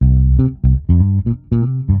Hey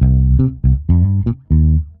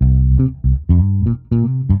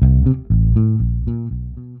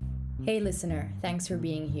listener, thanks for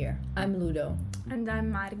being here. I'm Ludo. And I'm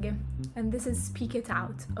Marge, and this is Speak It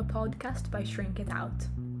Out, a podcast by Shrink It Out.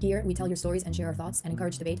 Here we tell your stories and share our thoughts and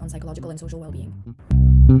encourage debate on psychological and social well-being.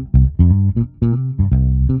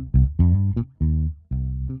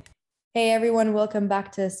 Hey everyone, welcome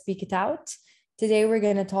back to Speak It Out. Today we're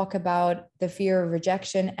going to talk about the fear of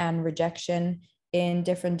rejection and rejection in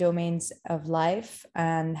different domains of life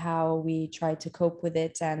and how we try to cope with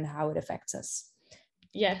it and how it affects us.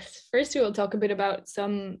 Yes, first we will talk a bit about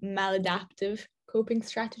some maladaptive coping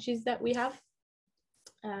strategies that we have.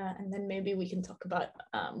 And then maybe we can talk about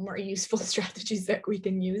more useful strategies that we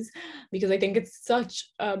can use, because I think it's such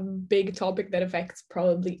a big topic that affects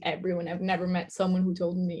probably everyone. I've never met someone who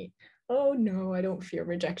told me, oh no, I don't fear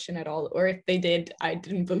rejection at all. Or if they did, I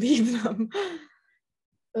didn't believe them.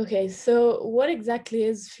 Okay, so what exactly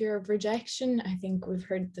is fear of rejection? I think we've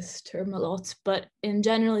heard this term a lot, but in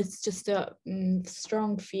general, it's just a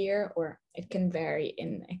strong fear, or it can vary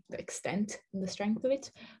in the extent and the strength of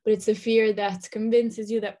it, but it's a fear that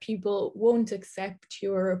convinces you that people won't accept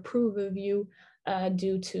you or approve of you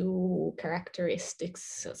due to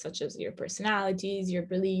characteristics such as your personalities, your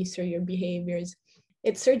beliefs, or your behaviors.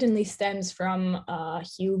 It certainly stems from a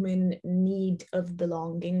human need of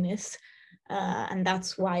belongingness. And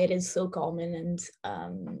that's why it is so common and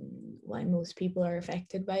why most people are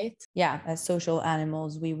affected by it. Yeah, as social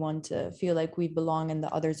animals, we want to feel like we belong and the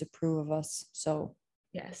others approve of us. So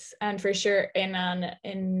yes, and for sure,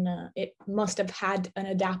 it must have had an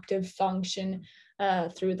adaptive function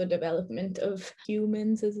through the development of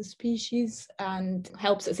humans as a species, and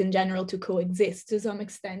helps us in general to coexist to some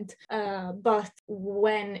extent. But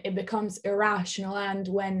when it becomes irrational and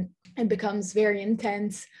when it becomes very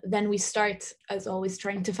intense, then we start, as always,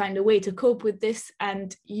 trying to find a way to cope with this,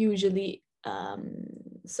 and usually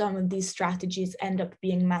some of these strategies end up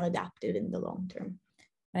being maladaptive in the long term.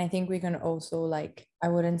 And I think we can also, I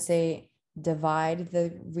wouldn't say divide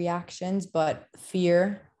the reactions, but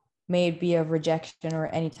fear, may it be of rejection or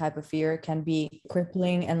any type of fear, can be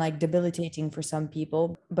crippling and debilitating for some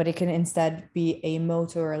people, but it can instead be a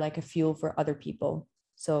motor or a fuel for other people.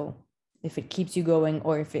 So if it keeps you going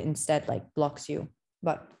or if it instead blocks you.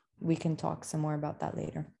 But we can talk some more about that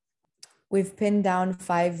later. We've pinned down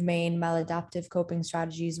 5 main maladaptive coping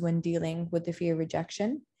strategies when dealing with the fear of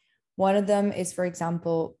rejection. One of them is, for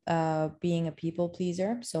example, being a people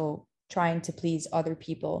pleaser. So trying to please other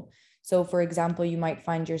people. So, for example, you might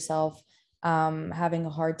find yourself having a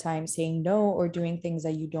hard time saying no or doing things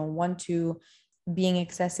that you don't want to, being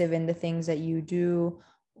excessive in the things that you do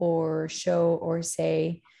or show or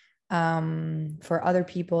say for other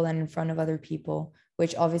people and in front of other people,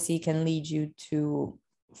 which obviously can lead you to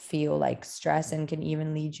feel like stress and can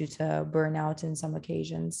even lead you to burnout in some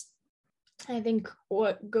occasions. I think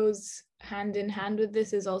what goes hand in hand with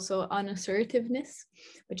this is also unassertiveness,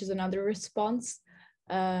 which is another response.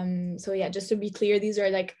 So yeah, just to be clear, these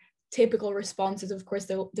are typical responses. Of course,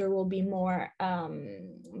 there will be more,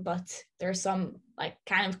 but there are some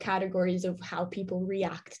kind of categories of how people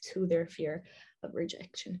react to their fear of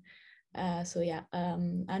rejection. So yeah,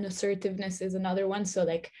 unassertiveness is another one. So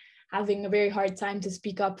having a very hard time to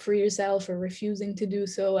speak up for yourself or refusing to do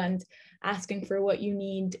so, and asking for what you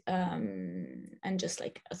need, and just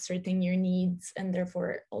asserting your needs, and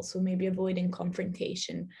therefore also maybe avoiding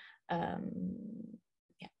confrontation.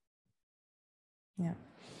 Yeah.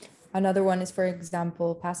 Another one is, for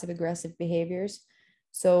example, passive aggressive behaviors.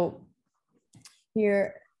 So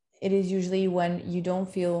here it is usually when you don't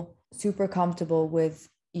feel super comfortable with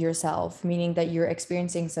yourself, meaning that you're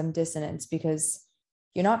experiencing some dissonance because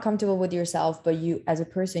you're not comfortable with yourself, but you as a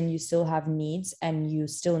person, you still have needs and you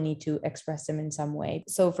still need to express them in some way.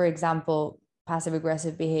 So for example, passive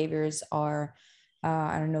aggressive behaviors are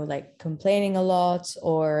I don't know, complaining a lot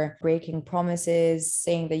or breaking promises,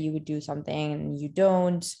 saying that you would do something and you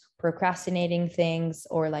don't, procrastinating things,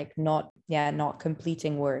 or not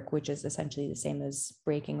completing work, which is essentially the same as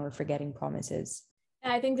breaking or forgetting promises.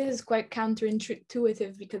 I think this is quite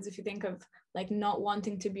counterintuitive, because if you think of not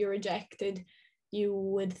wanting to be rejected, you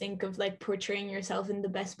would think of portraying yourself in the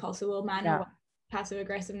best possible manner. Yeah. Passive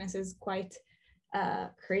aggressiveness is quite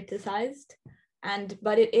criticized,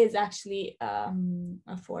 but it is actually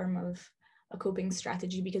a form of a coping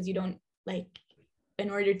strategy, because you don't in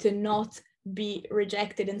order to not be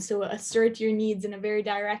rejected and so assert your needs in a very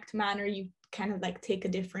direct manner, you kind of take a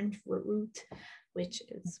different route, which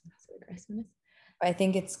is passive aggressiveness. I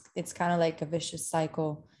think it's kind of like a vicious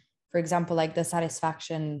cycle for example, like the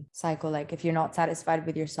satisfaction cycle, like if you're not satisfied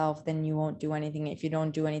with yourself, then you won't do anything. If you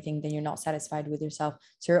don't do anything, then you're not satisfied with yourself.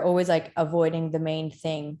 So you're always like avoiding the main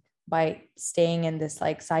thing by staying in this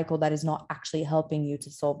like cycle that is not actually helping you to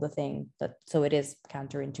solve the thing. That so it is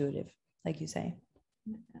counterintuitive, like you say.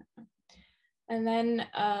 And then,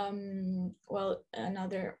 well,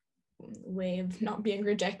 another way of not being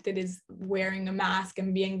rejected is wearing a mask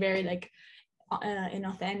and being very like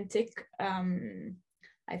inauthentic.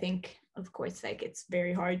 I think, of course, like it's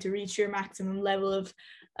very hard to reach your maximum level of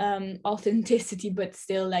authenticity, but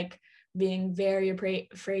still like being very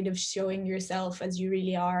afraid of showing yourself as you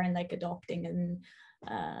really are, and like adopting and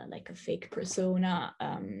like a fake persona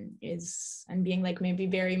is, and being like maybe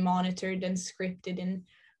very monitored and scripted in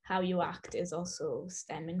how you act is also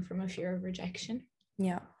stemming from a fear of rejection.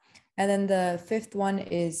 Yeah. And then the fifth one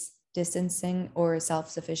is distancing or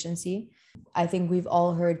self-sufficiency. I think we've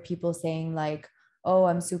all heard people saying like, oh,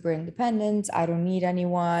 I'm super independent, I don't need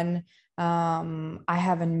anyone, I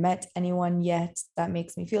haven't met anyone yet that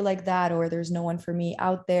makes me feel like that, or there's no one for me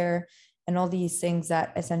out there, and all these things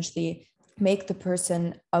that essentially make the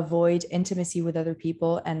person avoid intimacy with other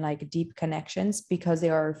people and like deep connections because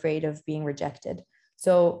they are afraid of being rejected.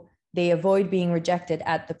 So they avoid being rejected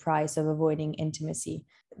at the price of avoiding intimacy.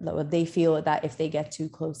 They feel that if they get too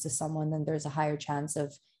close to someone, then there's a higher chance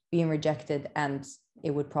of being rejected, and it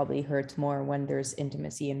would probably hurt more when there's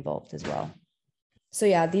intimacy involved as well. So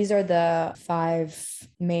yeah, these are the 5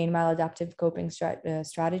 main maladaptive coping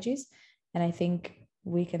strategies. And I think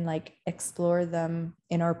we can like explore them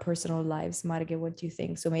in our personal lives. Marge, what do you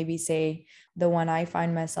think? So maybe say the one I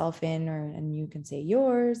find myself in, and you can say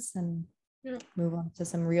yours, and move on to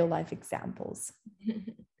some real life examples.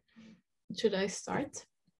 Should I start?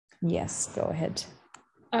 Yes, go ahead.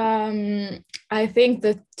 I think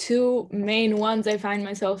the 2 main ones I find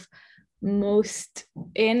myself most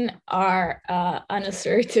in are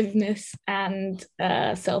unassertiveness and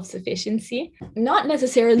self-sufficiency. Not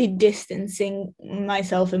necessarily distancing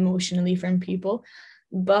myself emotionally from people,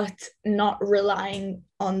 but not relying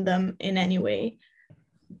on them in any way.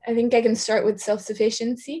 I think I can start with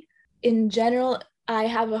self-sufficiency. In general, I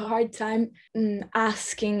have a hard time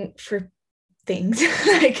asking for things,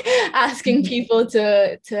 like asking people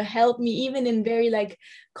to help me, even in very like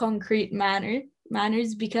concrete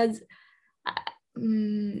manners, because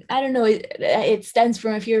I don't know, it stems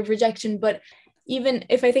from a fear of rejection. But even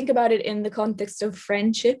if I think about it in the context of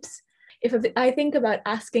friendships, if I think about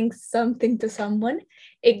asking something to someone,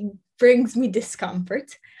 it brings me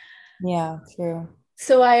discomfort. Yeah, true.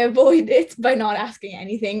 So I avoid it by not asking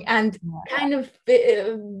anything, and kind of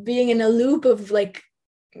being in a loop of like,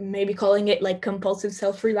 maybe calling it like compulsive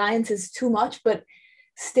self-reliance is too much, but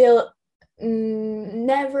still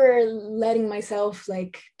never letting myself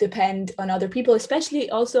like depend on other people, especially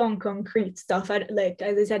also on concrete stuff. Like,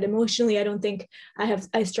 as I said, emotionally, I don't think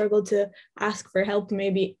I struggle to ask for help.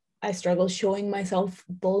 Maybe I struggle showing myself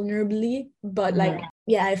vulnerably, but like,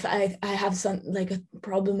 yeah, if I have some like a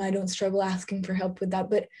problem, I don't struggle asking for help with that.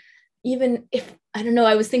 But even if, I don't know,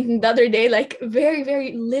 I was thinking the other day, like very,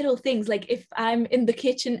 very little things, like if I'm in the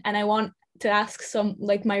kitchen and I want to ask some,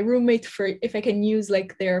 like my roommate, for if I can use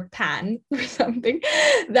like their pan or something,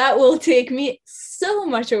 that will take me so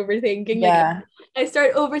much overthinking. Yeah. Like I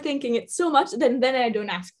start overthinking it so much, then I don't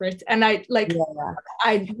ask for it. And I like,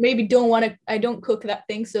 I maybe I don't cook that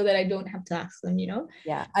thing so that I don't have to ask them, you know?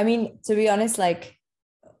 Yeah. I mean, to be honest, like,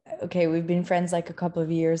 okay, we've been friends like a couple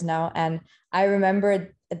of years now. And I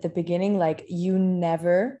remember at the beginning, like you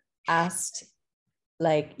never asked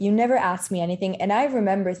me anything. And I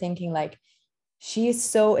remember thinking like, she is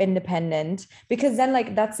so independent, because then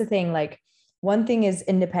like, that's the thing, like one thing is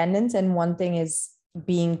independence and one thing is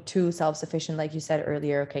being too self-sufficient. Like you said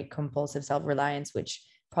earlier, okay, compulsive self-reliance, which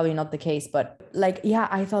probably not the case, but like, yeah,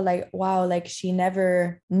 I thought like, wow, like she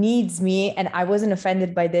never needs me. And I wasn't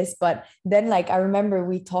offended by this, but then like, I remember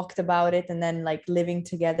we talked about it, and then like living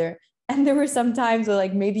together. And there were some times where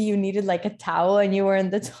like maybe you needed like a towel and you were in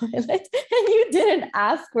the toilet and you didn't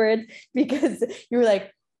ask for it because you were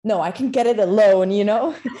like, no, I can get it alone, you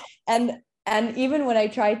know? And even when I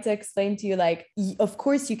tried to explain to you, like, of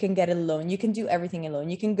course you can get it alone. You can do everything alone.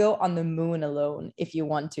 You can go on the moon alone if you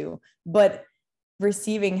want to, but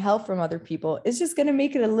receiving help from other people is just going to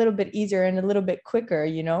make it a little bit easier and a little bit quicker,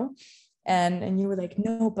 you know? And you were like,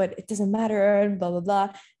 no, but it doesn't matter, and blah, blah, blah.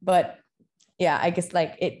 But yeah, I guess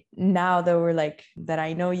like it now that we're like, that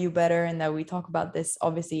I know you better and that we talk about this,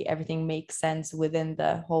 obviously everything makes sense within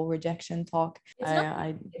the whole rejection talk.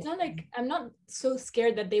 It's not like I'm not so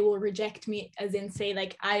scared that they will reject me, as in say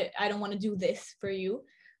like, I don't want to do this for you,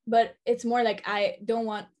 but it's more like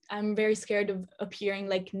I'm very scared of appearing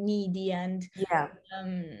like needy and Yeah.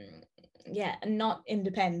 um yeah, not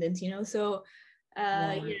independent, so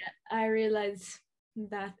Yeah. yeah, I realize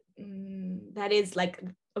that that is like,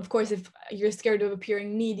 of course, if you're scared of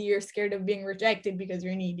appearing needy, you're scared of being rejected because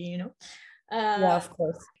you're needy. Yeah, uh of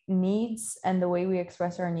course. Needs and the way we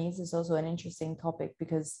express our needs is also an interesting topic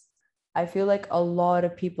because I feel like a lot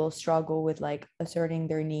of people struggle with like asserting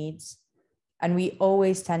their needs. And we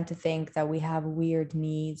always tend to think that we have weird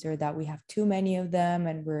needs or that we have too many of them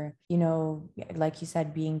and we're, like you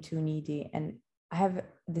said, being too needy. And I have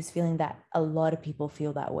this feeling that a lot of people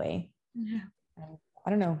feel that way. yeah. I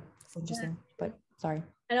don't know. It's interesting, but sorry.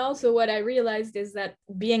 And also what I realized is that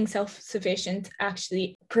being self-sufficient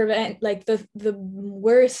actually prevent like the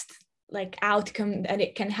worst like outcome that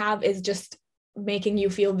it can have is just making you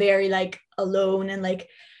feel very like alone and like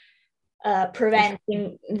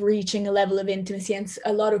preventing reaching a level of intimacy. And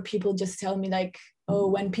a lot of people just tell me like, oh,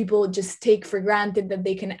 when people just take for granted that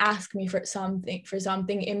they can ask me for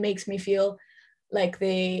something, it makes me feel like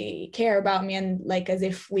they care about me, and like as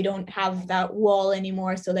if we don't have that wall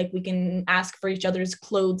anymore, so like we can ask for each other's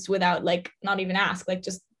clothes without like not even ask, like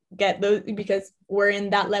just get those because we're in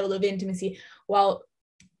that level of intimacy. Well,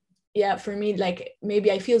 yeah, for me, like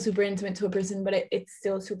maybe I feel super intimate to a person, but it's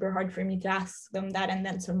still super hard for me to ask them that, and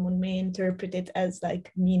then someone may interpret it as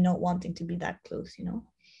like me not wanting to be that close.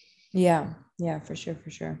 Yeah, for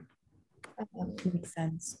sure, um, makes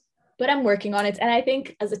sense. but I'm working on it, and I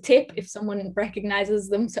think as a tip, if someone recognizes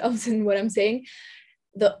themselves in what I'm saying,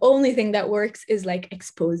 the only thing that works is like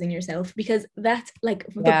exposing yourself, because that's like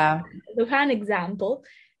Yeah. the fan example.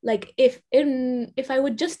 Like if I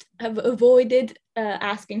would just have avoided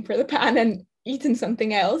asking for the pan and eaten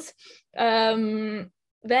something else, then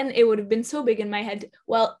it would have been so big in my head.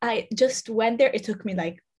 Well, I just went there. It took me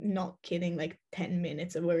like, not kidding, like 10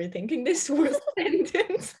 minutes of overthinking this was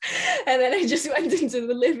sentence. And then I just went into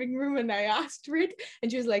the living room and I asked for it. And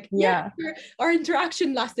she was like, yeah, Yeah. sure. Our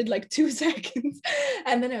interaction lasted like 2 seconds.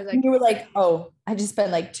 And then I was like, You were like, oh, I just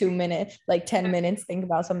spent like 2 minutes, like 10 minutes thinking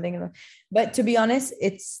about something. But to be honest,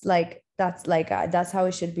 it's like, that's how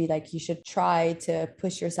it should be. Like, you should try to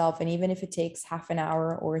push yourself. And even if it takes half an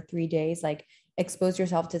hour or 3 days, like expose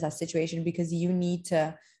yourself to that situation because you need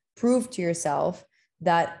to prove to yourself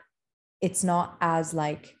that it's not as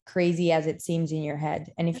like crazy as it seems in your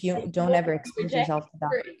head. And if you don't ever expose yourself to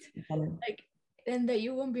that, then like, and that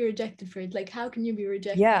you won't be rejected for it. Like, how can you be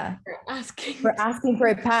rejected yeah, for asking? for asking for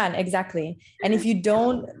a pan, exactly. And if you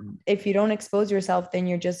don't expose yourself, then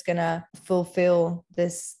you're just gonna fulfill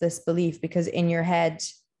this belief because in your head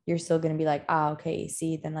you're still gonna be like, okay,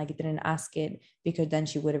 see, then like I didn't ask it because then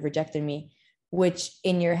she would have rejected me, which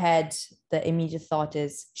in your head the immediate thought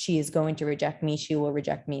is she is going to reject me, she will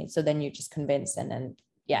reject me, so then you're just convinced and then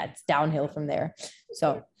yeah, it's downhill from there.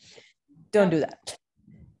 So don't do that.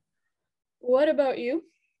 What about you?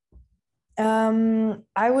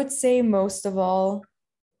 I would say most of all,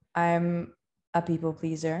 I'm a people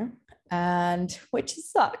pleaser, and which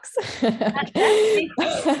sucks. That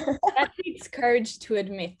takes courage to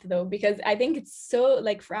admit, though, because I think it's so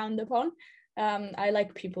like frowned upon. I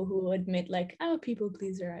like people who admit like, I'm a people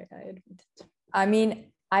pleaser. I admit it. I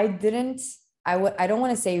mean, I don't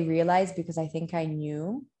want to say realize because I think I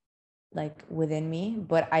knew like within me,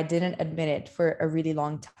 but I didn't admit it for a really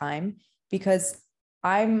long time because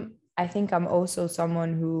I think I'm also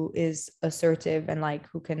someone who is assertive and like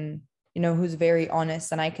who can, who's very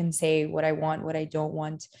honest, and I can say what I want, what I don't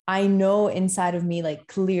want. I know inside of me, like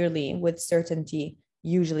clearly with certainty,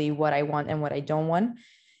 usually what I want and what I don't want.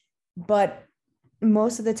 But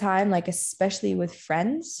most of the time, like especially with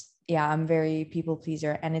friends, yeah, I'm very people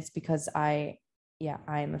pleaser. And it's because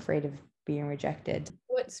I'm afraid of being rejected.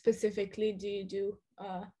 What specifically do you do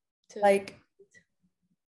to Like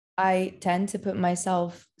I tend to put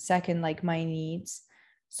myself second, like my needs.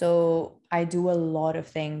 So I do a lot of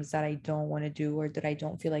things that I don't want to do or that I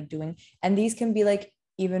don't feel like doing. And these can be like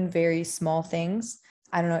even very small things.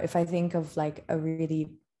 I don't know if I think of like a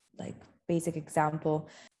really like basic example.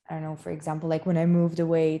 I don't know, for example, like when I moved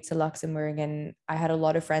away to Luxembourg and I had a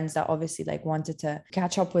lot of friends that obviously like wanted to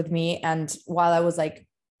catch up with me. And while I was like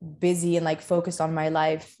busy and like focused on my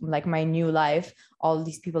life, like my new life, all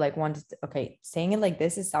these people like wanted to, okay, saying it like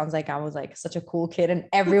this, it sounds like I was like such a cool kid and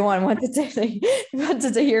everyone wanted to like,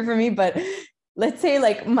 wanted to hear from me. But let's say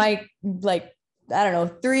like my like I don't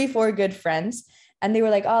know 3-4 good friends, and they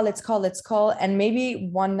were like, oh, let's call. And maybe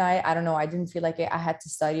one night, I don't know, I didn't feel like it, I had to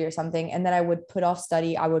study or something, and then I would put off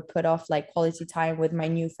study, I would put off like quality time with my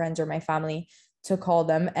new friends or my family to call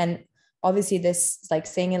them. And obviously this like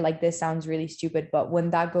saying it like this sounds really stupid, but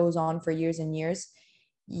when that goes on for years and years,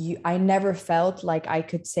 I never felt like I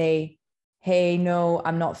could say, hey, no,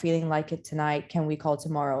 I'm not feeling like it tonight, can we call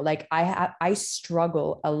tomorrow? Like I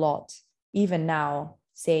struggle a lot even now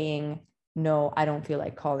saying no, I don't feel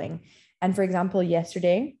like calling. And for example,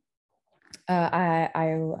 yesterday I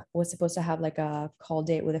was supposed to have like a call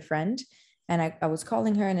date with a friend, and I was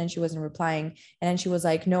calling her and then she wasn't replying, and then she was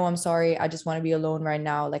like, no, I'm sorry, I just want to be alone right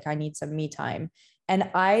now, like I need some me time. And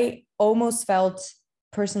I almost felt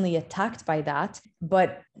personally attacked by that,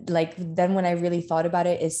 but like then when I really thought about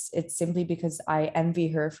it, it's simply because I envy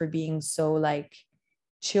her for being so like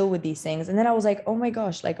chill with these things. And then I was like, oh my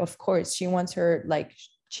gosh, like of course she wants her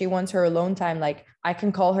alone time, like I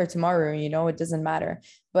can call her tomorrow, it doesn't matter.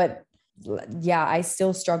 But yeah, I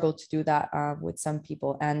still struggle to do that with some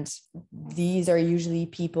people, and these are usually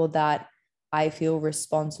people that I feel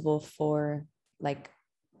responsible for, like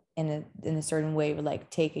in a certain way,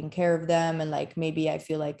 like taking care of them, and like maybe I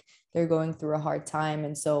feel like they're going through a hard time,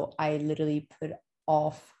 and so I literally put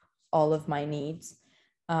off all of my needs,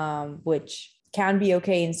 which can be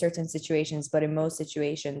okay in certain situations, but in most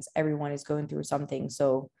situations everyone is going through something,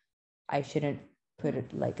 so I shouldn't put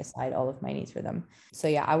it like aside all of my needs for them. So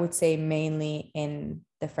yeah, I would say mainly in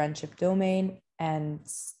the friendship domain, and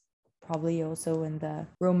probably also in the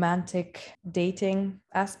romantic dating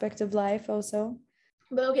aspect of life also.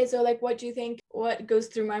 But okay, so like what do you think, what goes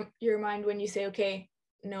through your mind when you say, okay,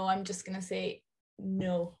 no, I'm just gonna say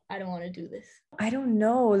no, I don't want to do this? I don't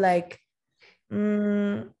know, like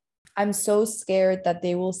I'm so scared that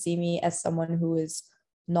they will see me as someone who is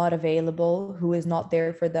not available, who is not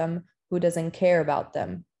there for them, who doesn't care about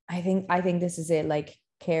them. I think this is it, like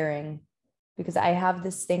caring, because I have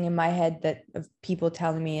this thing in my head that of people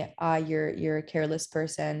telling me, you're a careless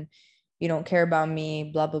person, you don't care about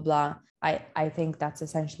me, blah blah blah. I think that's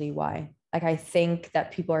essentially why. Like I think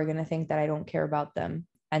that people are gonna think that I don't care about them,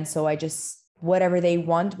 and so I just, whatever they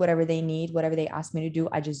want, whatever they need, whatever they ask me to do,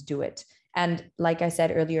 I just do it. And like I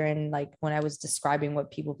said earlier, in like when I was describing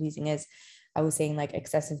what people pleasing is, I was saying like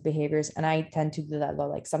excessive behaviors, and I tend to do that a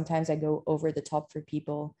lot. Like sometimes I go over the top for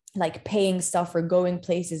people, like paying stuff or going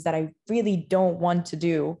places that I really don't want to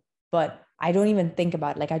do, but I don't even think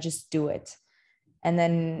about it. Like I just do it. And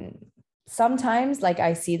then sometimes like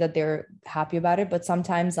I see that they're happy about it, but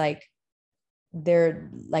sometimes like they're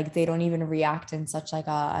like, they don't even react in such like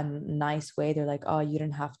a nice way. They're like, oh, you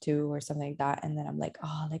didn't have to, or something like that. And then I'm like,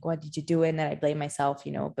 oh, like what did you do? And then I blame myself,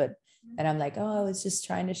 but then I'm like, oh, I was just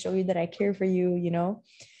trying to show you that I care for you.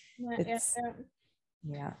 It's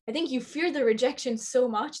yeah. I think you fear the rejection so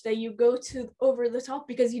much that you go to over the top,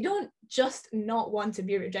 because you don't just not want to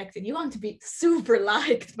be rejected, you want to be super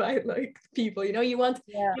liked by like people, you want,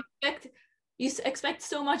 Yeah. you expect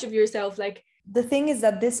so much of yourself. Like The thing is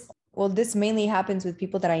that this mainly happens with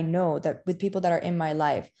people that I know, that with people that are in my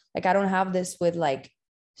life. Like I don't have this with like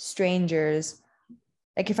strangers.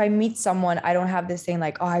 Like if I meet someone, I don't have this thing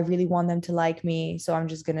like, oh, I really want them to like me, so I'm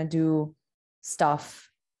just gonna do stuff.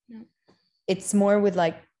 Yeah. It's more with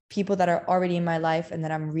like people that are already in my life and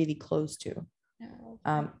that I'm really close to.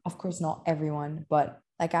 Yeah. Of course, not everyone, but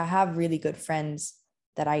like I have really good friends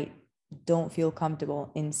that I don't feel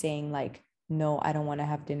comfortable in saying like, no, I don't want to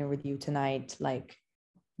have dinner with you tonight, like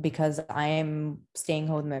because I am staying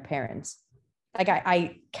home with my parents. Like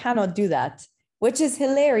I cannot do that, which is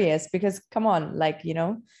hilarious because come on, like,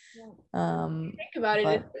 Yeah. Think about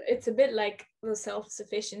it, it's a bit like the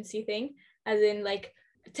self-sufficiency thing, as in like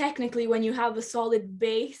technically when you have a solid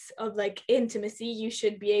base of like intimacy, you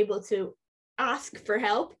should be able to ask for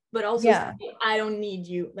help, but also say, I don't need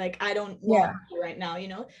you, like I don't want you right now,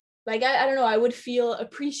 like I don't know, I would feel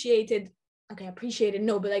appreciated. Okay, appreciated,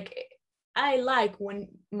 no, but like I like when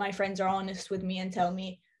my friends are honest with me and tell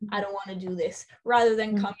me I don't want to do this, rather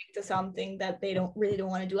than coming to something that they don't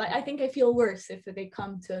want to do. I think I feel worse if they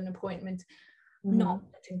come to an appointment not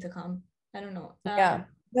wanting to come. I don't know. Yeah,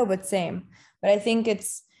 no, but same. But I think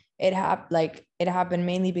it happened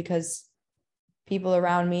mainly because people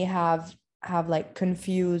around me have like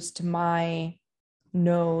confused my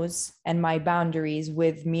no's and my boundaries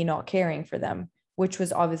with me not caring for them, which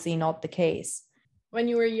was obviously not the case. When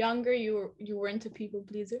you were younger, you weren't a people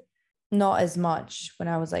pleaser? Not as much when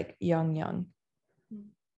I was like young.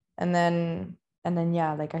 And then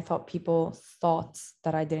yeah, like I thought people thought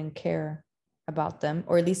that I didn't care about them,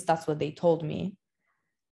 or at least that's what they told me.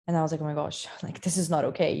 And I was like, oh my gosh, like this is not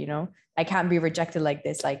okay, I can't be rejected like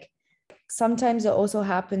this. Like sometimes it also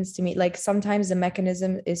happens to me, like sometimes the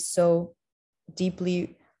mechanism is so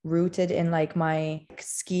deeply rooted in like my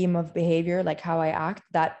scheme of behavior, like how I act,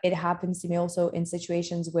 that it happens to me also in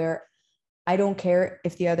situations where I don't care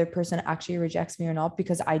if the other person actually rejects me or not,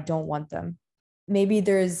 because I don't want them. maybe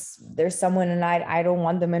there's someone and I don't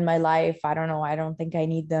want them in my life. I don't know. I don't think I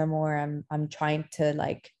need them, or I'm trying to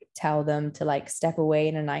like tell them to like step away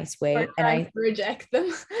in a nice way. Or And trying to reject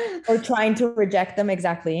them. or trying to reject them,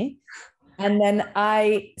 exactly. And then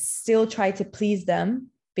I still try to please them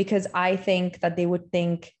because I think that they would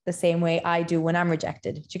think the same way I do when I'm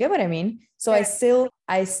rejected. Do you get what I mean? So Yeah.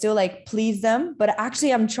 I still like please them, but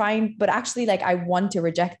actually like I want to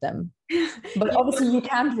reject them. But obviously you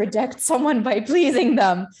can't reject someone by pleasing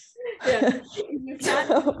them. Yeah. You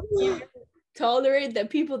can't even tolerate that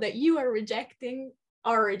people that you are rejecting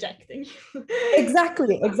are rejecting you.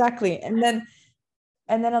 Exactly. And then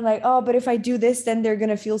I'm like, oh, but if I do this, then they're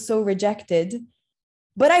gonna feel so rejected.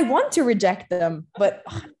 But I want to reject them. But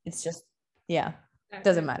it's just, yeah,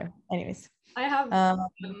 doesn't matter. Anyways. I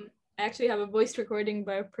actually have a voice recording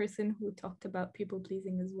by a person who talked about people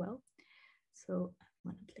pleasing as well. So I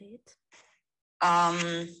want to play it.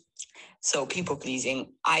 So people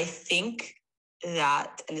pleasing, I think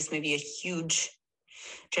that, and this may be a huge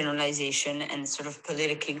generalization and sort of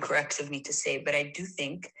politically incorrect of me to say, but I do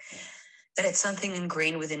think that it's something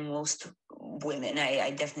ingrained within most women. I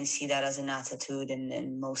definitely see that as an attitude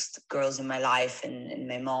in most girls in my life, and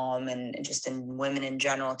my mom, and just in women in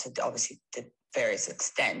general, to obviously to various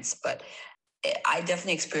extents. But I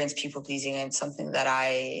definitely experience people pleasing, and it's something that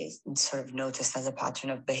I sort of noticed as a pattern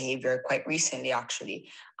of behavior quite recently, actually.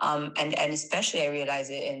 And especially I realize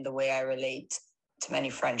it in the way I relate to many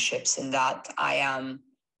friendships, in that I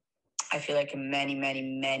feel like in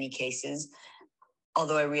many cases,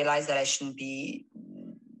 although I realize that I shouldn't be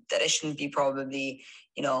probably,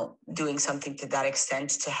 doing something to that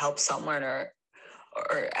extent to help someone, or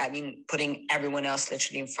I mean, putting everyone else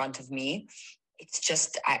literally in front of me. It's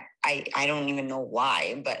just, I don't even know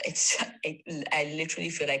why, but I literally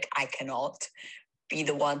feel like I cannot be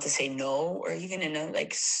the one to say no, or even in a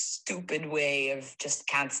like stupid way of just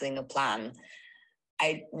canceling a plan.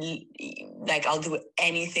 I'll do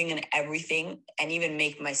anything and everything, and even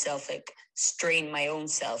make myself like strain my own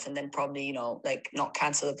self, and then probably, like not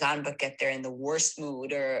cancel the plan, but get there in the worst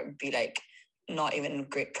mood, or be like not even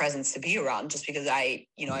great presence to be around, just because I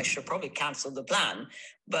should probably cancel the plan.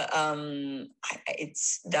 But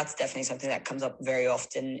that's definitely something that comes up very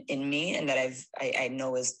often in me, and that I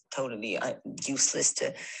know is totally useless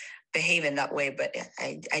to behave in that way. But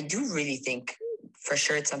I do really think, for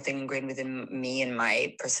sure, it's something ingrained within me and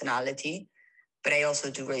my personality. But I also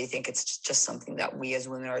do really think it's just something that we as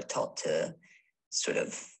women are taught to sort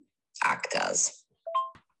of act as.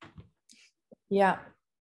 Yeah,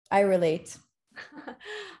 I relate.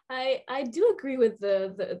 I do agree with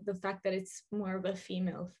the fact that it's more of a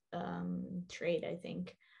female trait, I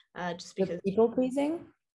think. Just because people pleasing,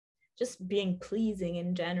 just being pleasing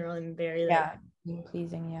in general, and very being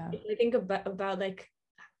pleasing. Yeah, I think about like,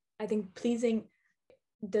 I think pleasing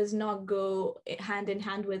does not go hand in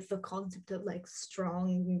hand with the concept of like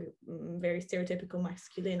strong, very stereotypical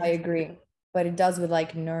masculinity. I agree, but it does with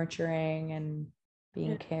like nurturing and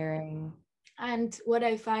being caring. And what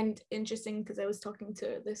I find interesting, because I was talking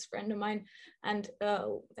to this friend of mine, and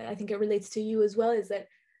I think it relates to you as well, is that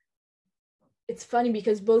it's funny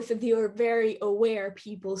because both of you are very aware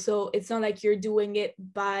people. So it's not like you're doing it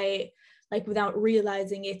by like without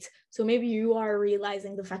realizing it. So maybe you are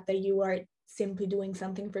realizing the fact that you are simply doing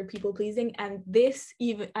something for people pleasing, and this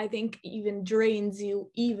even, I think, even drains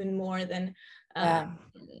you even more than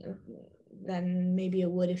maybe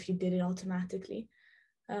it would if you did it automatically.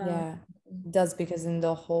 Yeah, it does, because in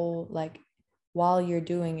the whole, like, while you're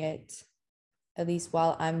doing it, at least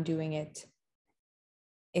while I'm doing it,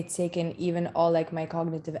 it's taken even all like my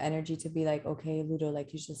cognitive energy to be like, okay, Ludo,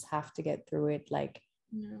 like you just have to get through it, like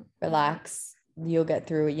relax, you'll get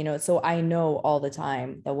through it, so I know all the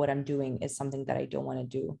time that what I'm doing is something that I don't want to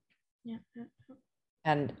do.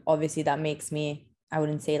 And obviously that makes me, I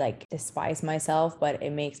wouldn't say like despise myself, but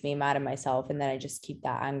it makes me mad at myself, and then I just keep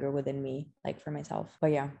that anger within me, like for myself.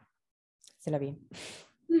 But yeah, c'est la vie.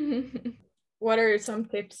 What are some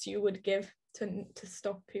tips you would give to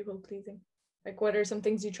stop people pleasing? Like, what are some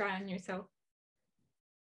things you try on yourself?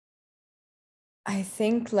 I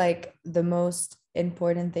think like the most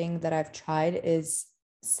important thing that I've tried is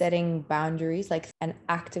setting boundaries, like, and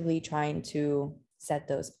actively trying to set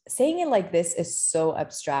those. Saying it like this is so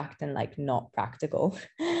abstract and like not practical.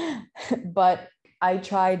 But I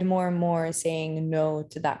tried more and more saying no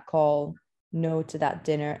to that call, no to that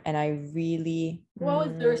dinner. And I really... What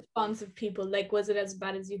was the response of people? Like, was it as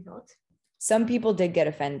bad as you thought? Some people did get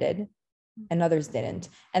offended and others didn't.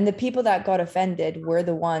 And the people that got offended were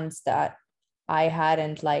the ones that I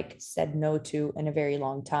hadn't like said no to in a very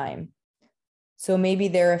long time. So maybe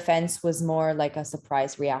their offense was more like a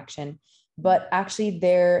surprise reaction. but actually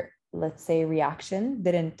their, let's say, reaction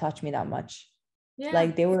didn't touch me that much. Yeah.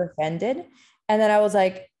 Like they were offended. And then I was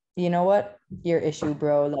like, you know what? Your issue,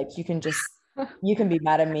 bro. Like you can be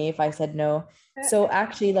mad at me if I said no. So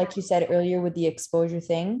actually, like you said earlier with the exposure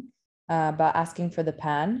thing, about asking for the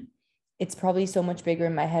pan, it's probably so much bigger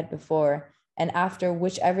in my head before. And after,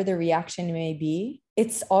 whichever the reaction may be,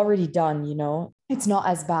 it's already done, you know? It's not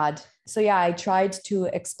as bad. So yeah, I tried to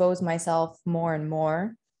expose myself more and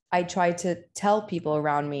more. I tried to tell people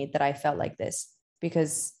around me that I felt like this,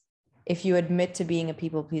 because if you admit to being a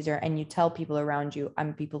people pleaser and you tell people around you, I'm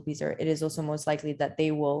a people pleaser, it is also most likely that they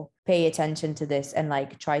will pay attention to this and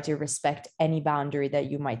like try to respect any boundary that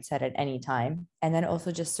you might set at any time. And then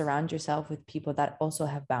also just surround yourself with people that also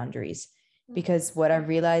have boundaries. Because what I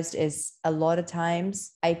realized is a lot of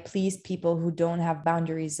times I please people who don't have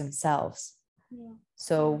boundaries themselves. Yeah.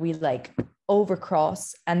 So we like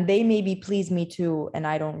overcross, and they maybe please me too, and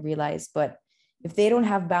I don't realize, but if they don't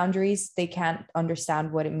have boundaries, they can't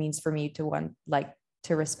understand what it means for me to want, like,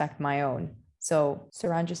 to respect my own. So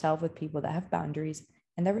surround yourself with people that have boundaries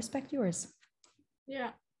and that respect yours. Yeah,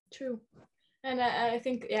 true. And I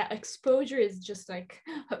think, yeah, exposure is just like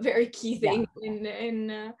a very key thing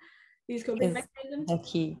in these coping mechanisms. The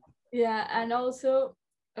key. Yeah, and also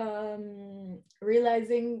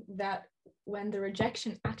realizing that when the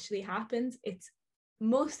rejection actually happens, it's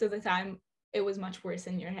most of the time it was much worse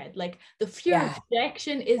in your head. Like the fear of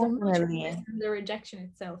rejection is much worse than the rejection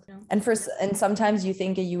itself. You know? And sometimes you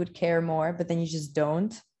think you would care more, but then you just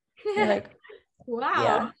don't. You're like,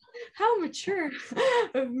 wow, how mature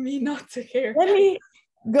of me not to care. Let me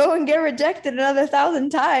go and get rejected another 1,000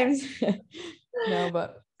 times. No,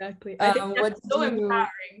 but exactly. I think that's so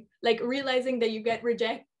empowering. Like realizing that you get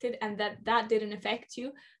rejected and that didn't affect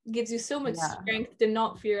you gives you so much strength to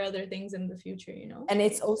not fear other things in the future, you know? And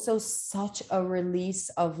it's also such a release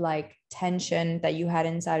of like tension that you had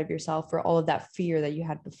inside of yourself for all of that fear that you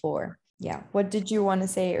had before. Yeah. What did you want to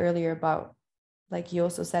say earlier about, like, you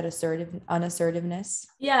also said unassertiveness?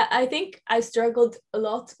 Yeah, I think I struggled a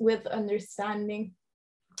lot with understanding,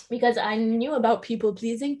 because I knew about people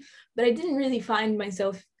pleasing, but I didn't really find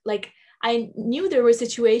myself, like, I knew there were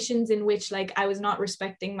situations in which like I was not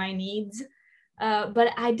respecting my needs, but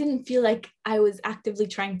I didn't feel like I was actively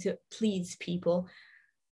trying to please people.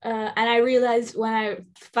 And I realized when I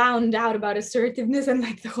found out about assertiveness and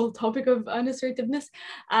like the whole topic of unassertiveness,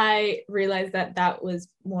 I realized that that was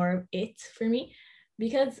more it for me,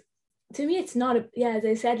 because to me it's not as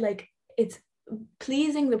I said, like, it's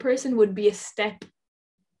pleasing the person would be a step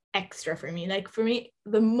extra for me. Like for me,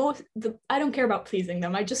 I don't care about pleasing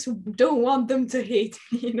them. I just don't want them to hate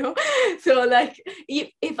me, you know? So like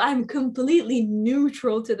if I'm completely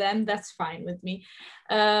neutral to them, that's fine with me.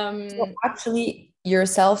 So actually, your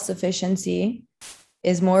self-sufficiency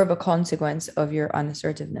is more of a consequence of your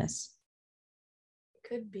unassertiveness.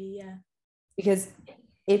 Could be, yeah. Because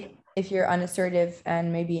if you're unassertive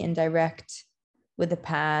and maybe indirect with the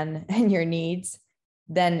pan and your needs,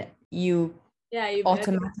 then you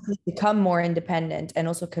automatically become more independent and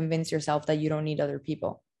also convince yourself that you don't need other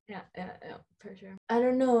people. Yeah, for sure. I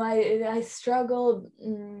don't know. I struggled.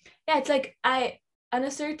 Yeah, it's like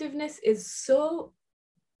unassertiveness is so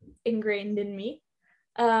ingrained in me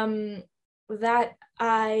that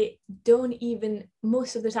I don't even,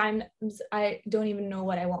 most of the time, I don't even know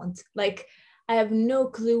what I want. Like, I have no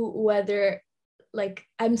clue whether, like,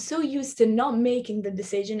 I'm so used to not making the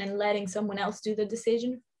decision and letting someone else do the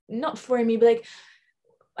decision. Not for me, but like,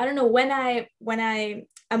 I don't know, when I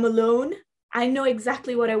am alone, I know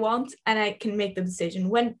exactly what I want and I can make the decision.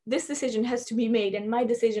 When this decision has to be made and my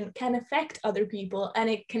decision can affect other people, and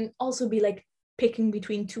it can also be like picking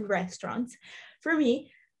between two restaurants. For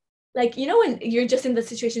me, like, you know, when you're just in the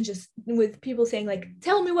situation just with people saying like,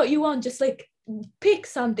 tell me what you want, just like pick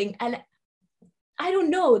something, and I don't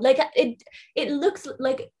know, like it looks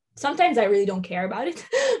like sometimes I really don't care about it,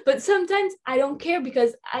 but sometimes I don't care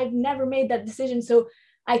because I've never made that decision. So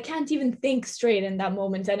I can't even think straight in that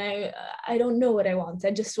moment. And I don't know what I want.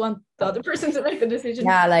 I just want the other person to make the decision.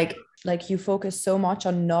 Yeah, like you focus so much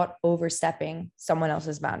on not overstepping someone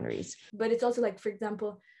else's boundaries. But it's also like, for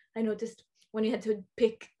example, I noticed when you had to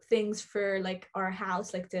pick things for like our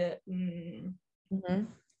house, like to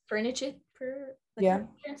furnish it for like,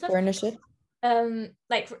 furnish it.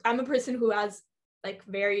 Like I'm a person who has like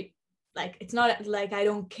very, like, it's not like I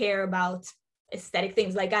don't care about aesthetic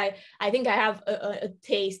things. Like I think I have a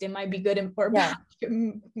taste. It might be good or bad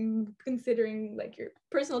considering like your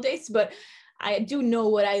personal tastes, but I do know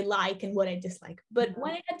what I like and what I dislike. But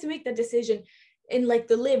when I had to make that decision in like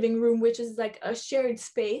the living room, which is like a shared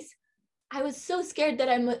space, I was so scared that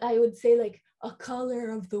I would say like a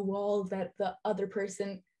color of the wall that the other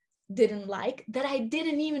person didn't like, that I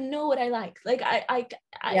didn't even know what I like. Like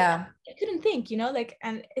Yeah. I couldn't think, you know, like,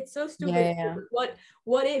 and it's so stupid. Yeah.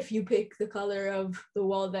 What if you pick the color of the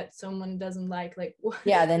wall that someone doesn't like? Like, what,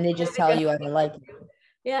 Yeah, then they just tell you I don't like it.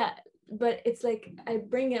 yeah, but it's like I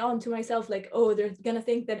bring it on to myself, like, oh, they're gonna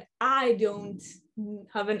think that I don't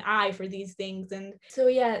have an eye for these things. And so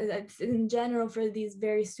yeah, that's in general for these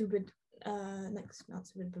very stupid like not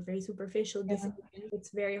stupid but very superficial decisions,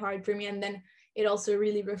 it's very hard for me. And then it also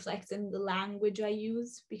really reflects in the language I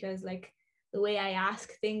use, because like the way I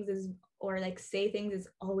ask things is, or like say things, is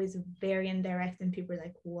always very indirect, and people are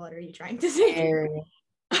like, what are you trying to say?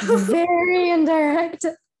 Very indirect.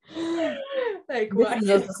 Like, This what? is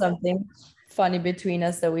also something funny between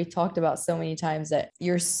us that we talked about so many times, that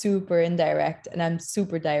you're super indirect and I'm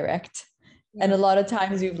super direct. And a lot of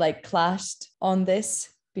times we've like clashed on this,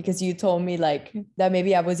 because you told me like that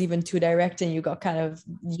maybe I was even too direct, and you got kind of,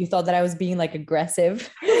 you thought that I was being like aggressive.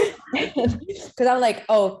 Because I'm like,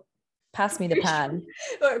 oh, pass me the pan.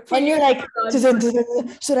 And you're like,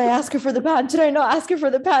 should I ask her for the pan? Should I not ask her for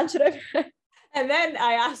the pan? Should I? And then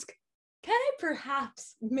I ask, can I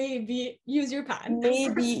perhaps maybe use your pan?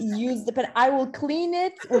 Maybe use the pan. I will clean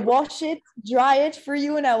it, wash it, dry it for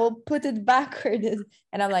you, and I will put it back where it is.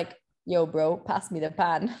 And I'm like, yo, bro, pass me the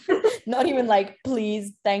pan. Not even like,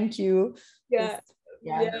 please, thank you. Yeah.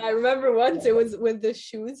 I remember once it was with the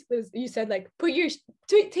shoes. You said like,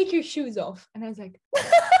 take your shoes off, and I was like,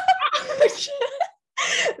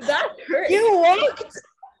 that hurt. You walked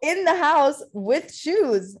in the house with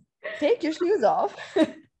shoes. Take your shoes off.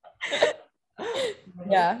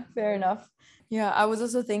 Yeah, fair enough. Yeah, I was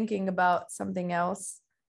also thinking about something else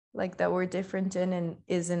like that we're different in, and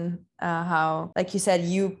isn't how, like you said,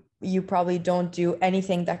 you probably don't do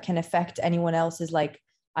anything that can affect anyone else's like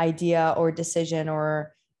idea or decision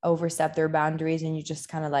or overstep their boundaries, and you just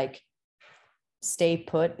kind of like stay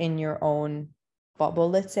put in your own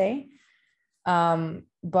bubble, let's say.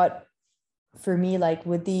 But for me, like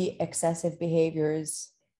with the excessive behaviors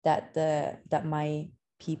that my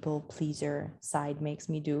people pleaser side makes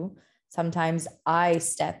me do, sometimes I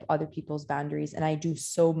step other people's boundaries, and I do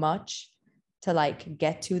so much to like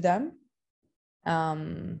get to them,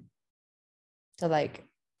 to like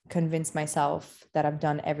convince myself that I've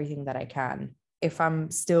done everything that I can. If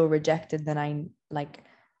I'm still rejected, then I'm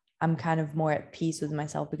kind of more at peace with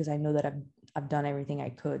myself, because I know that I've done everything I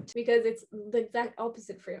could. Because it's the exact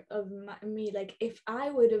opposite of me. Like, if I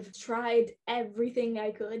would have tried everything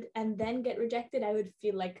I could and then get rejected, I would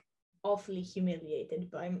feel like awfully humiliated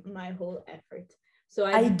by my whole effort. So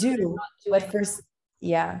I do, but first,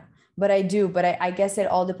 yeah, but I guess it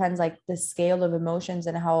all depends, like the scale of emotions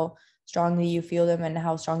and how strongly you feel them and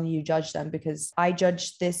how strongly you judge them, because I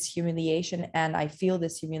judge this humiliation and I feel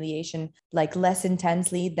this humiliation like less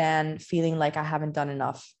intensely than feeling like I haven't done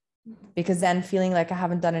enough, because then feeling like I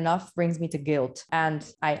haven't done enough brings me to guilt, and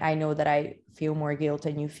I know that I feel more guilt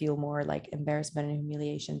and you feel more like embarrassment and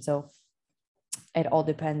humiliation. So it all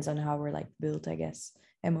depends on how we're like built, I guess,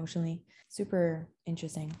 emotionally. Super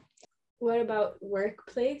interesting. What about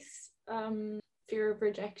workplace fear of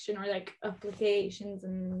rejection, or like applications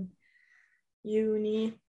and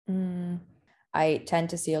uni? I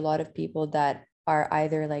tend to see a lot of people that are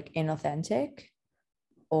either like inauthentic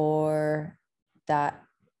or that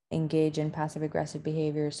engage in passive aggressive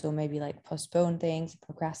behavior. So maybe like postpone things,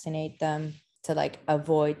 procrastinate them to like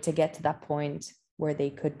avoid to get to that point where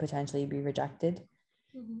they could potentially be rejected.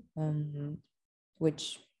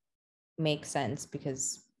 Which makes sense,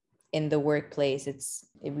 because in the workplace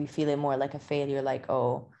we feel it more like a failure, like,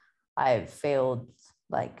 oh, I've failed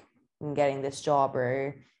like in getting this job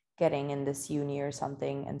or getting in this uni or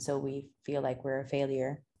something, and so we feel like we're a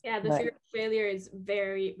failure. Yeah, the fear of failure is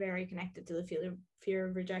very, very connected to the fear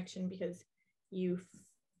of rejection, because you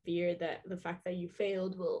fear that the fact that you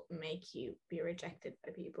failed will make you be rejected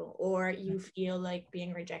by people, or you feel like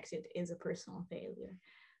being rejected is a personal failure.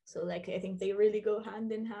 So like I think they really go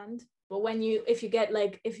hand in hand. But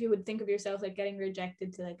if you would think of yourself like getting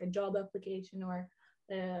rejected to like a job application or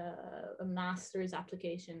a master's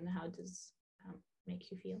application, how does that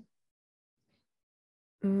make you feel?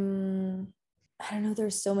 I don't know,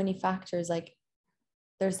 there's so many factors. Like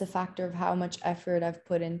there's the factor of how much effort I've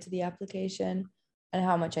put into the application and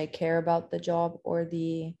how much I care about the job or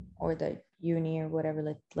the uni or whatever.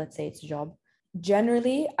 Let's say it's a job.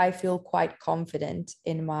 Generally, I feel quite confident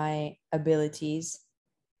in my abilities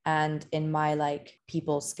and in my like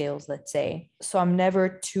people skills, let's say. So I'm never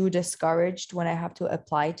too discouraged when I have to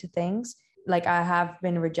apply to things, like I have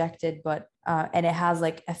been rejected, but and it has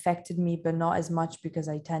like affected me, but not as much, because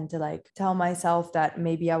I tend to like tell myself that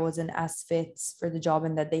maybe I wasn't as fit for the job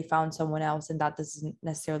and that they found someone else, and that doesn't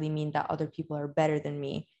necessarily mean that other people are better than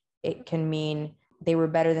me. It can mean they were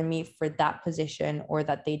better than me for that position, or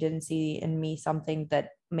that they didn't see in me something that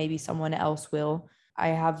maybe someone else will. I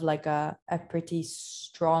have like a pretty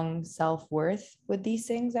strong self-worth with these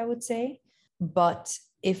things, I would say. But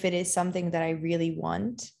if it is something that I really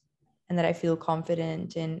want and that I feel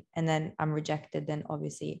confident in, and then I'm rejected, then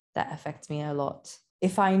obviously that affects me a lot.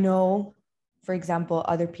 If I know, for example,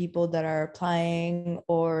 other people that are applying,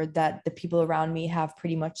 or that the people around me have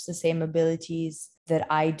pretty much the same abilities that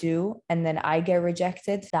I do, and then I get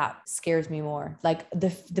rejected, that scares me more. Like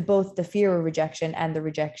the both the fear of rejection and the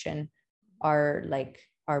rejection are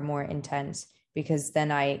more intense, because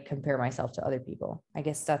then I compare myself to other people. I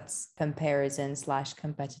guess that's comparison slash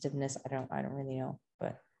competitiveness. I don't really know,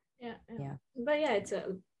 but yeah. But yeah, it's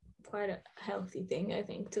quite a healthy thing, I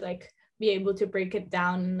think, to like be able to break it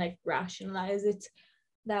down and like rationalize it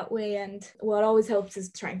that way. And what always helps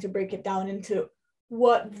is trying to break it down into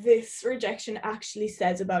what this rejection actually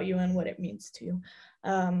says about you and what it means to you.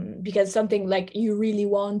 Because something like you really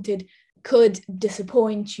wanted could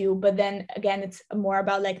disappoint you, but then again, it's more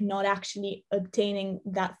about like not actually obtaining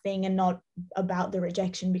that thing and not about the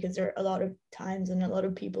rejection, because there are a lot of times and a lot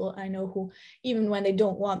of people I know who, even when they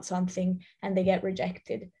don't want something and they get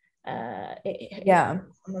rejected, it a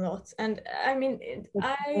lot. And I mean,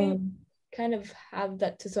 I kind of have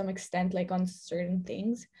that to some extent, like on certain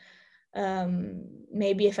things.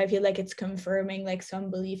 Maybe if I feel like it's confirming like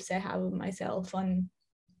some beliefs I have of myself, on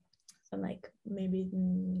some like maybe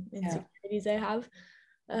insecurities I have,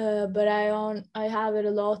 but I have it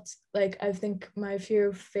a lot. Like I think my fear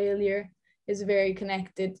of failure is very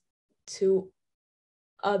connected to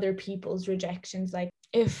other people's rejections. Like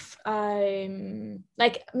if I'm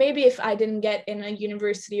like, maybe if I didn't get in a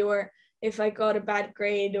university, or if I got a bad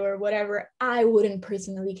grade or whatever, I wouldn't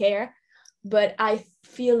personally care, but I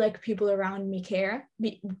feel like people around me care.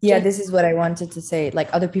 This is what I wanted to say, like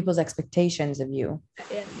other people's expectations of you.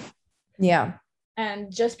 Yeah.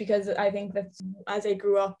 And just because I think that as I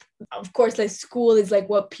grew up, of course, like school is like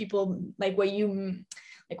what people, like what you,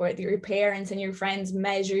 like what your parents and your friends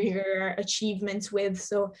measure your achievements with.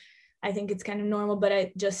 So I think it's kind of normal, but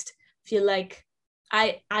I just feel like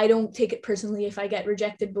I don't take it personally if I get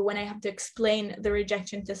rejected, but when I have to explain the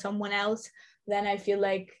rejection to someone else, then I feel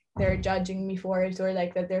like they're judging me for it, or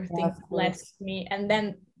like that they're thinking less of me, and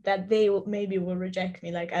then that they maybe will reject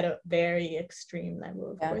me like at a very extreme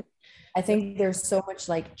level, of course. I think there's so much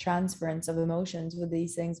like transference of emotions with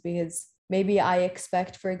these things, because maybe I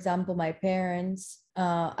expect, for example, my parents,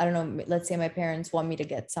 I don't know, let's say my parents want me to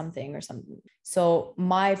get something or something. So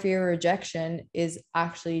my fear of rejection is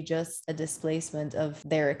actually just a displacement of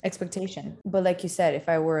their expectation. But like you said, if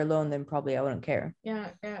I were alone, then probably I wouldn't care. Yeah,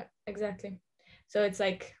 exactly. So it's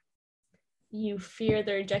like you fear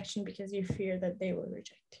the rejection because you fear that they will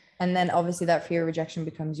reject. And then obviously that fear of rejection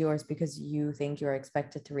becomes yours because you think you're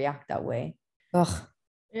expected to react that way. Ugh.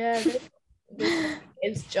 Yeah, this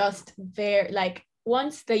is just very like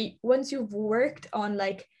once you've worked on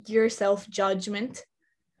like your self-judgment,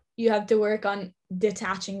 you have to work on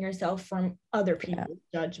detaching yourself from other people's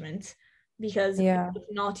judgments, because if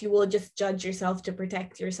not, you will just judge yourself to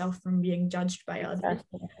protect yourself from being judged by others.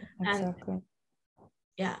 Exactly. And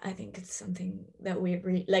yeah, I think it's something that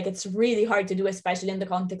we like, it's really hard to do, especially in the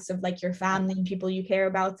context of like your family and people you care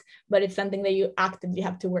about, but it's something that you actively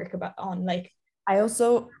have to work on. Like I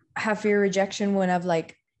also have fear of rejection when I've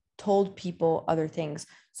like told people other things.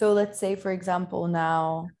 So let's say, for example,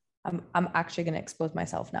 now I'm actually going to expose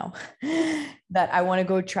myself now that I want to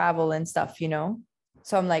go travel and stuff, you know?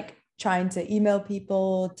 So I'm like trying to email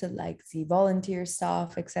people to like see volunteer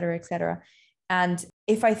stuff, et cetera, et cetera. And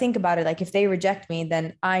if I think about it, like if they reject me,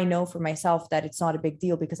 then I know for myself that it's not a big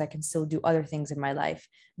deal because I can still do other things in my life.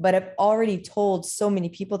 But I've already told so many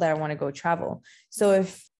people that I want to go travel. So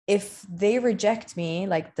if they reject me,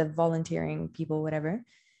 like the volunteering people, whatever,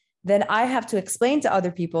 then I have to explain to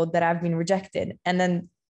other people that I've been rejected. And then,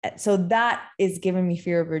 so that is giving me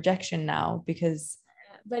fear of rejection now, because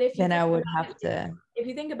but if then I would have to. If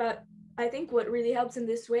you think about, I think what really helps in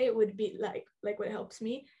this way would be like what helps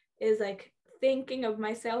me is like thinking of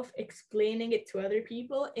myself explaining it to other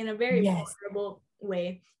people in a very vulnerable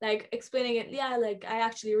way, like explaining it, like I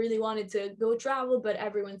actually really wanted to go travel, but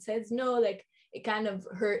everyone says no, like it kind of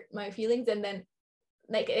hurt my feelings, and then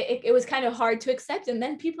like it was kind of hard to accept, and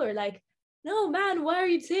then people are like, no man, why are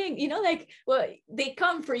you saying, you know, like, well, they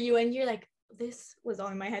come for you and you're like, this was all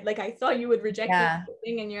in my head. Like I thought you would reject Yeah. this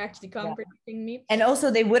thing, and you're actually contradicting me. And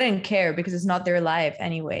also they wouldn't care because it's not their life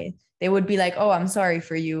anyway. They would be like, oh, I'm sorry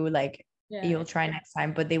for you. Like you'll try next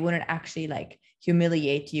time, but they wouldn't actually like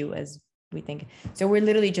humiliate you as we think. So we're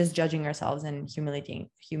literally just judging ourselves and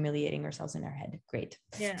humiliating ourselves in our head. Great.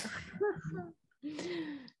 Yeah.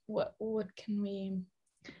 What can we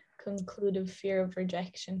conclude of fear of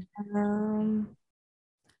rejection?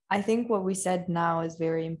 I think what we said now is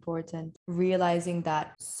very important. Realizing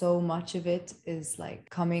that so much of it is like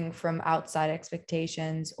coming from outside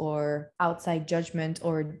expectations or outside judgment,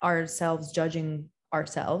 or ourselves judging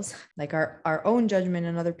ourselves, like our own judgment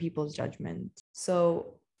and other people's judgment.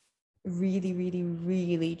 So really, really,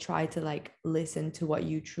 really try to like listen to what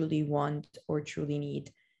you truly want or truly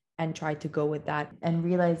need, and try to go with that, and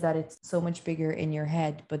realize that it's so much bigger in your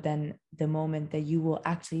head. But then the moment that you will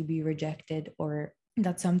actually be rejected or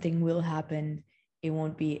that something will happen, it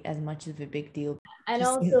won't be as much of a big deal. And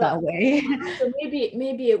Just also that way. so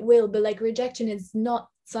maybe it will, but like rejection is not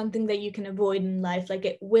something that you can avoid in life. Like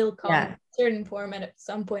it will come in a certain form at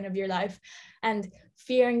some point of your life, and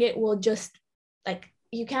fearing it will just like,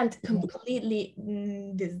 you can't completely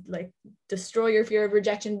like destroy your fear of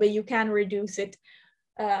rejection, but you can reduce it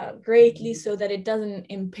greatly so that it doesn't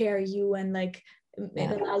impair you, and like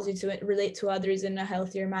it allows you to relate to others in a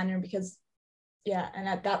healthier manner. Because and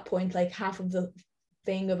at that point, like half of the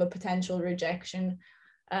thing of a potential rejection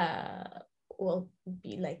will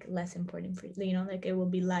be like less important for you, like it will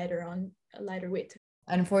be a lighter weight.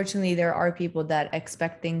 Unfortunately, there are people that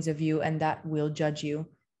expect things of you and that will judge you,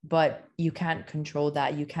 but you can't control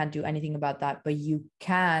that. You can't do anything about that, but you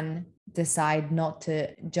can decide not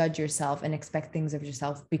to judge yourself and expect things of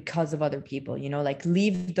yourself because of other people, like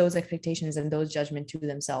leave those expectations and those judgment to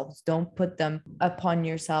themselves. Don't put them upon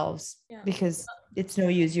yourselves, because it's no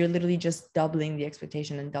use. You're literally just doubling the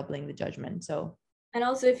expectation and doubling the judgment. So, and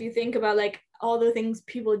also if you think about like all the things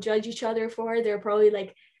people judge each other for, they're probably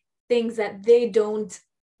like things that they don't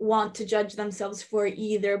want to judge themselves for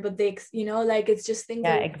either, but they, like it's just things.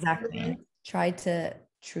 Yeah, exactly. Try to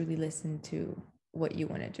truly listen to what you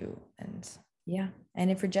want to do,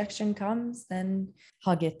 and if rejection comes, then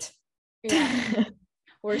hug it.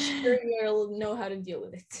 We're sure you'll know how to deal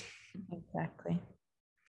with it. Exactly.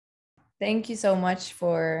 Thank you so much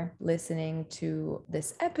for listening to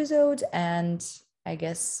this episode, and I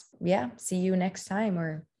guess see you next time,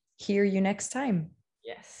 or hear you next time.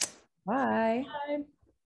 Yes. Bye.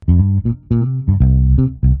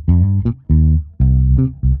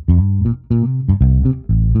 Bye.